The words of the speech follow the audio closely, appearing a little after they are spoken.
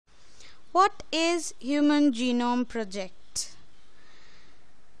What is Human Genome Project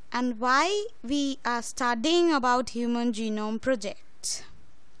and why we are studying about Human Genome Project?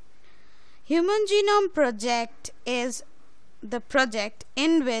 Human Genome Project is the project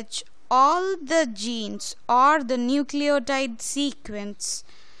in which all the genes or the nucleotide sequence,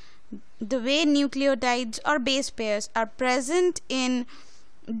 the way nucleotides or base pairs are present in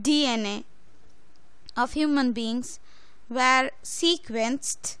DNA of human beings, were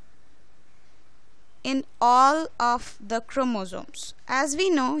sequenced in all of the chromosomes. As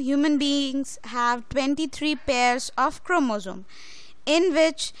we know, human beings have 23 pairs of chromosomes, in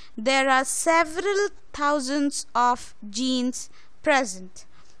which there are several thousands of genes present,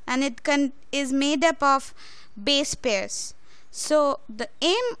 and it is made up of base pairs. So the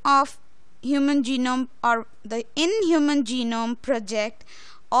aim of Human Genome or the Human Genome Project,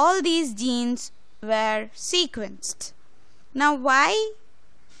 all these genes were sequenced. Now, why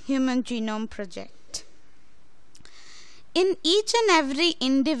Human Genome Project? In each and every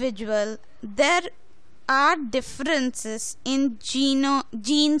individual, there are differences in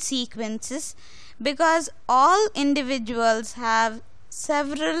gene sequences, because all individuals have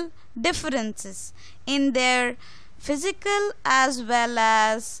several differences in their physical as well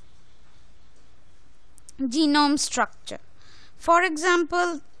as genome structure. For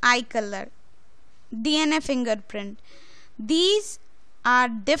example, eye color, DNA fingerprint, these are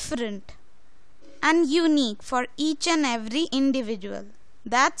different and unique for each and every individual.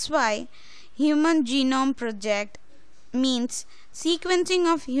 That's why Human Genome Project means sequencing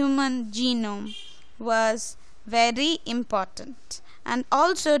of human genome was very important, and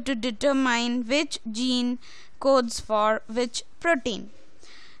also to determine which gene codes for which protein.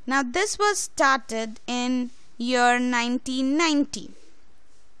 Now this was started in year 1990.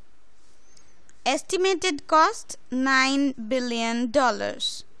 Estimated cost $9 billion.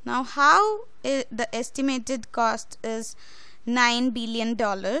 Now how the estimated cost is $9 billion?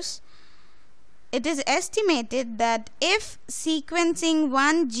 It is estimated that if sequencing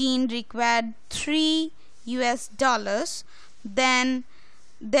one gene required $3 US, then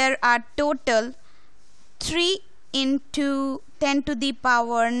there are total 3 into 10 to the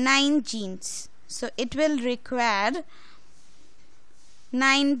power 9 genes. So it will require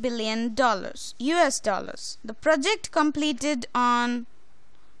 $9 billion US dollars. The project completed on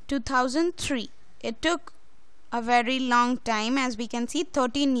 2003. It took a very long time, as we can see,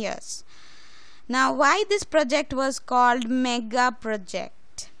 13 years. Now, why this project was called mega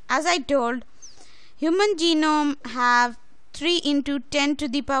project? As I told, human genome have 3 into 10 to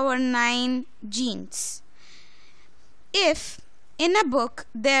the power 9 genes. If in a book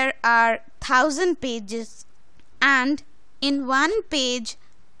there are 1000 pages and in one page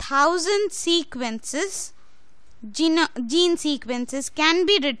 1000 sequences, gene sequences can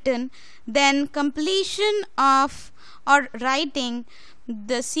be written, then completion of or writing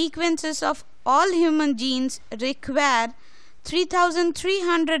the sequences of all human genes require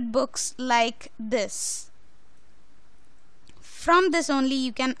 3300 books like this. From this only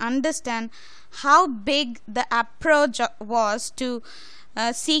you can understand how big the approach was to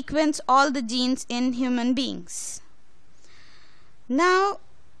sequence all the genes in human beings. Now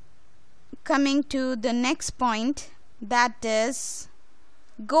coming to the next point, that is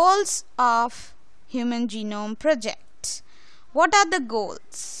goals of Human Genome Project. What are the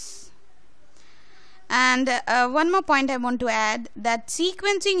goals? And one more point I want to add, that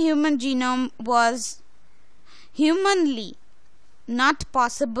sequencing human genome was humanly not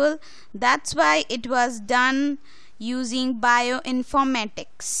possible. That's why it was done using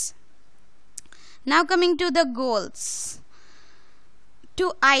bioinformatics. Now coming to the goals.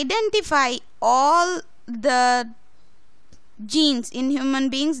 To identify all the genes in human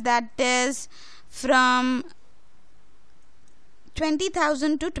beings, that is from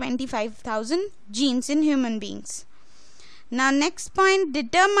 20,000 to 25,000 genes in human beings. Now next point,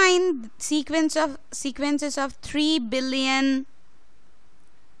 determine sequences of 3 billion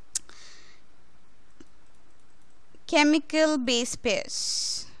chemical base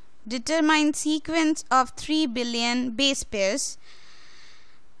pairs. Determine sequence of 3 billion base pairs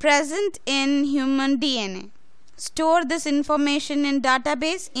present in human DNA. Store this information in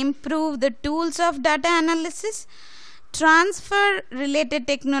database. Improve the tools of data analysis. Transfer related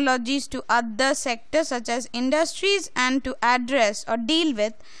technologies to other sectors such as industries, and to address or deal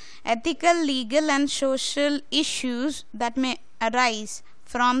with ethical, legal and social issues that may arise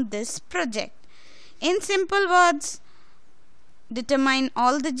from this project. In simple words, determine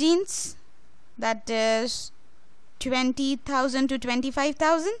all the genes, that is 20,000 to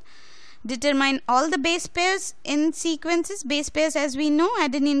 25,000. determine all the base pairs in sequences. Base pairs, as we know,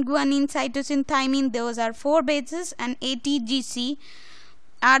 adenine, guanine, cytosine, thymine, those are 4 bases, and ATGC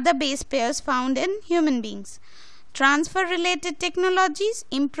are the base pairs found in human beings. Transfer related technologies,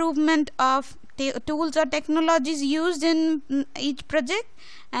 improvement of tools or technologies used in each project,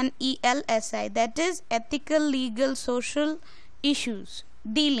 and ELSI, that is ethical, legal, social issues,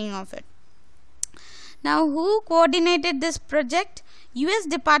 dealing of it. Now, who coordinated this project? US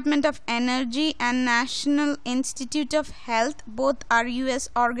Department of Energy and National Institute of Health, both are US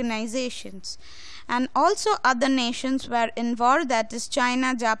organizations, and also other nations were involved, that is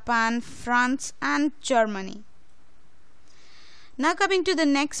China, Japan, France and Germany. Now coming to the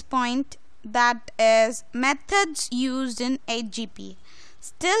next point, that is methods used in HGP.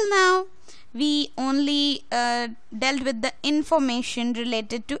 Still now we only dealt with the information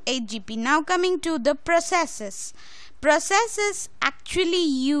related to HGP. Now coming to the processes. Processes actually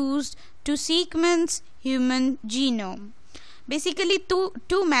used to sequence human genome. Basically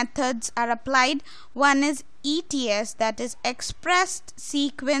two methods are applied. One is ETS, that is expressed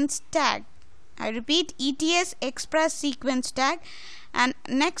sequence tag. I repeat, ETS, express sequence tag, and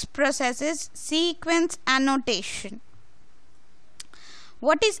next process is sequence annotation.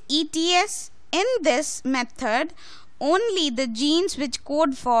 What is ETS? In this method, only the genes which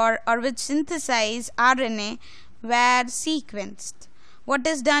code for or which synthesize RNA were sequenced. What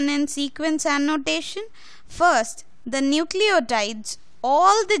is done in sequence annotation? First, the nucleotides,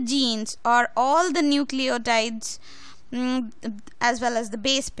 all the genes or all the nucleotides as well as the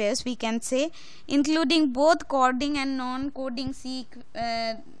base pairs, we can say, including both coding and non-coding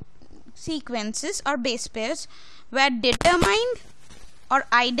sequences or base pairs, were determined or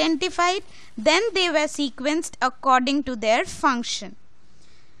identified, then they were sequenced according to their function.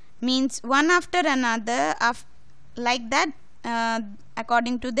 Means one after another, like that,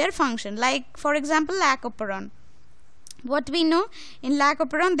 according to their function. Like for example, lacoperon. What we know, in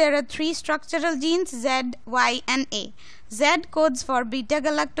lacoperon there are 3 structural genes, Z, Y and A. Z codes for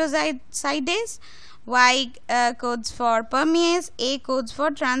beta-galactosidase, Y codes for permease, A codes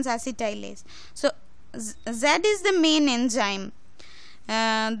for transacetylase. So Z is the main enzyme.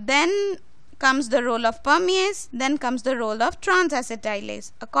 Then comes the role of permease, then comes the role of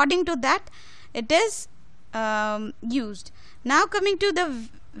transacetylase. According to that, it is used. Now coming to the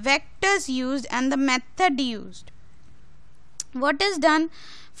vectors used and the method used. What is done?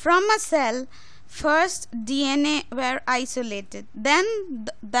 From a cell, first DNA were isolated, then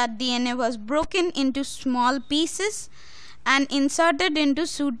that DNA was broken into small pieces and inserted into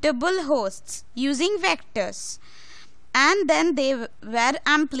suitable hosts using vectors, and then they were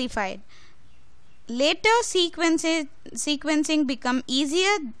amplified. Later sequencing become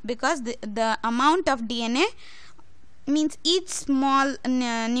easier because the amount of DNA, means each small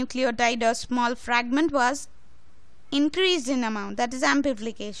nucleotide or small fragment was increased in amount, that is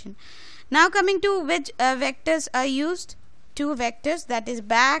amplification. Now coming to which vectors are used. 2 vectors, that is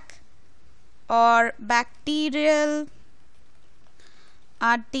BAC or bacterial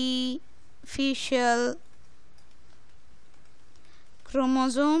artificial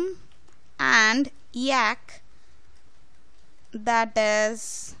chromosome, and YAC, that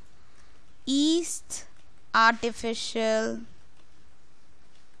is yeast artificial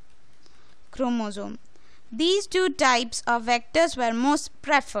chromosome. These 2 types of vectors were most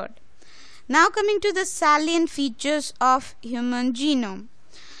preferred. Now coming to the salient features of human genome.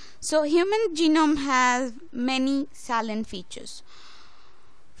 So human genome has many salient features.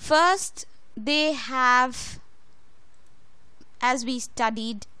 First, they have, as we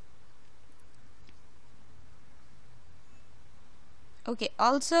studied,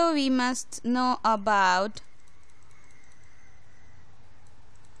 also we must know about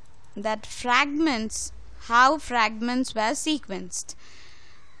that fragments, how fragments were sequenced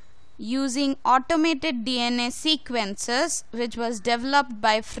using automated DNA sequencers, which was developed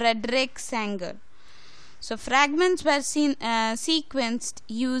by Frederick Sanger. So fragments were sequenced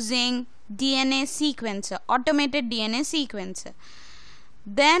using DNA sequencer, automated DNA sequencer.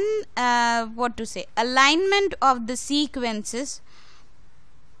 Then alignment of the sequences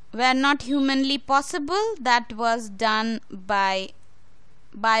were not humanly possible. That was done by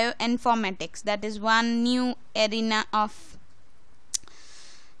bioinformatics. That is one new area of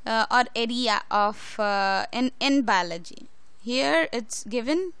in biology. Here it's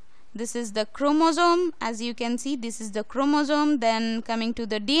given, this is the chromosome, as you can see, this is the chromosome. Then coming to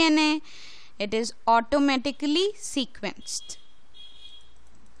the DNA, it is automatically sequenced.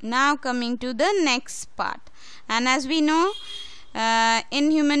 Now coming to the next part, and as we know,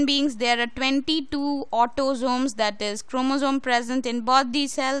 In human beings, there are 22 autosomes, that is chromosome present in body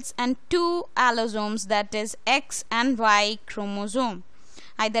cells, and 2 allosomes, that is X and Y chromosome,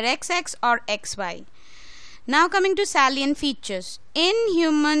 either XX or XY. Now coming to salient features. In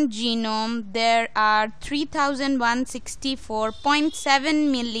human genome, there are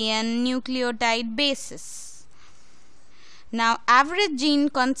 3164.7 million nucleotide bases. Now average gene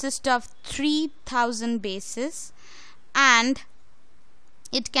consists of 3000 bases, and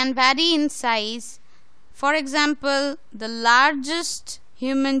it can vary in size. For example, the largest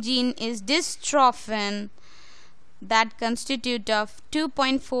human gene is dystrophin, that constitute of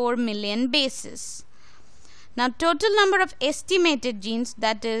 2.4 million bases. Now total number of estimated genes,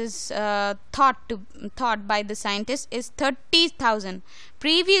 that is thought by the scientists, is 30,000.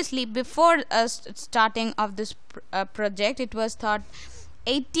 Previously, before starting of this project, it was thought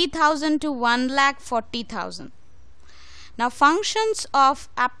 80,000 to 1,40,000. Now functions of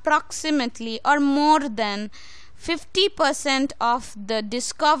approximately or more than 50% of the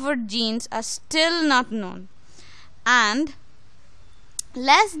discovered genes are still not known, and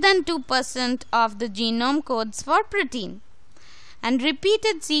less than 2% of the genome codes for protein. And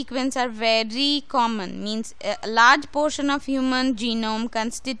repeated sequence are very common, means a large portion of human genome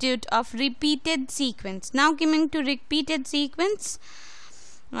constitute of repeated sequence. Now coming to repeated sequence,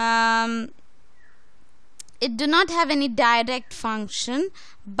 it do not have any direct function,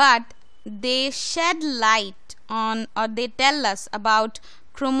 but they shed light on, or they tell us about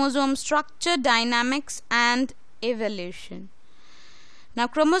chromosome structure, dynamics and evolution. Now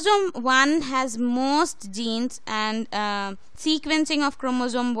chromosome 1 has most genes, and sequencing of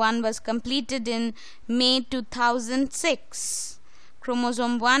chromosome 1 was completed in May 2006.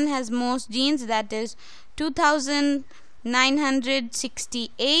 Chromosome 1 has most genes, that is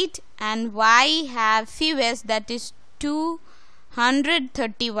 2968, and Y have fewest, that is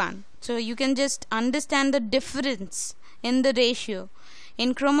 231. So you can just understand the difference in the ratio.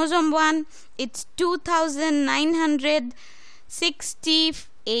 In chromosome 1 it's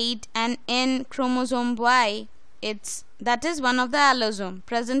 2968, and in chromosome Y that is one of the allosome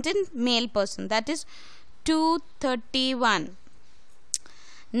present in male person, that is 231.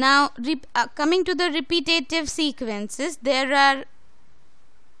 Now coming to the repetitive sequences, there are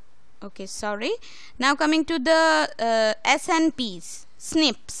now coming to the SNPs,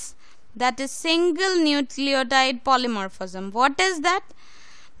 SNPs, that is single nucleotide polymorphism. What is that?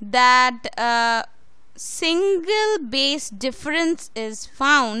 That single base difference is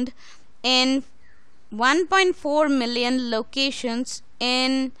found in 1.4 million locations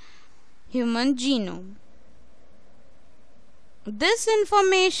in human genome. This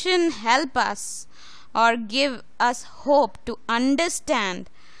information help us or give us hope to understand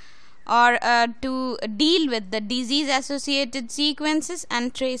or to deal with the disease associated sequences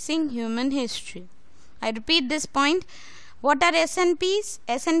and tracing human history. I repeat this point. What are SNPs?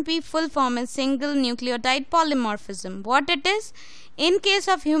 SNP full form is single nucleotide polymorphism. What it is? In case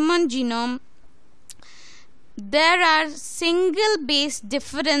of human genome, there are single base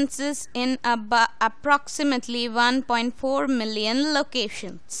differences in approximately 1.4 million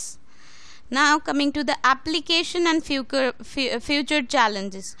locations. Now coming to the application and future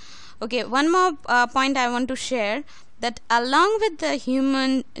challenges. Okay, one more point I want to share, that along with the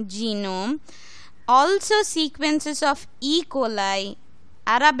human genome, also sequences of E. coli,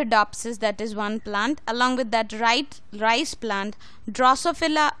 Arabidopsis, that is one plant, along with that rice plant,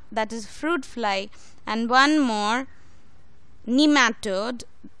 Drosophila, that is fruit fly, and one more nematode,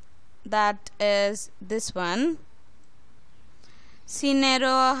 that is this one,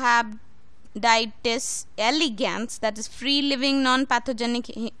 Cinerohabditis elegans, that is free living non-pathogenic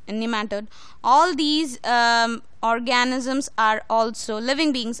nematode. All these organisms are also,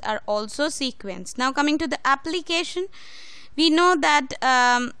 living beings are also sequenced. Now coming to the application, we know that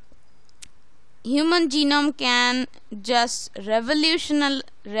human genome can just revolutionize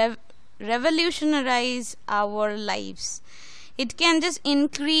our lives. It can just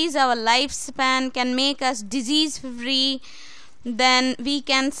increase our lifespan, can make us disease free. Then we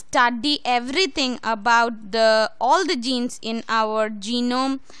can study everything about all the genes in our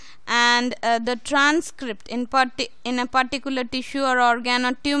genome, and the transcript in a particular tissue or organ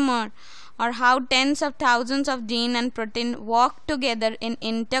or tumor, or how tens of thousands of gene and protein work together in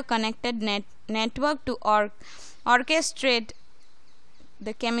interconnected network to orchestrate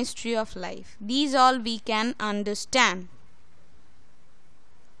the chemistry of life. These all we can understand.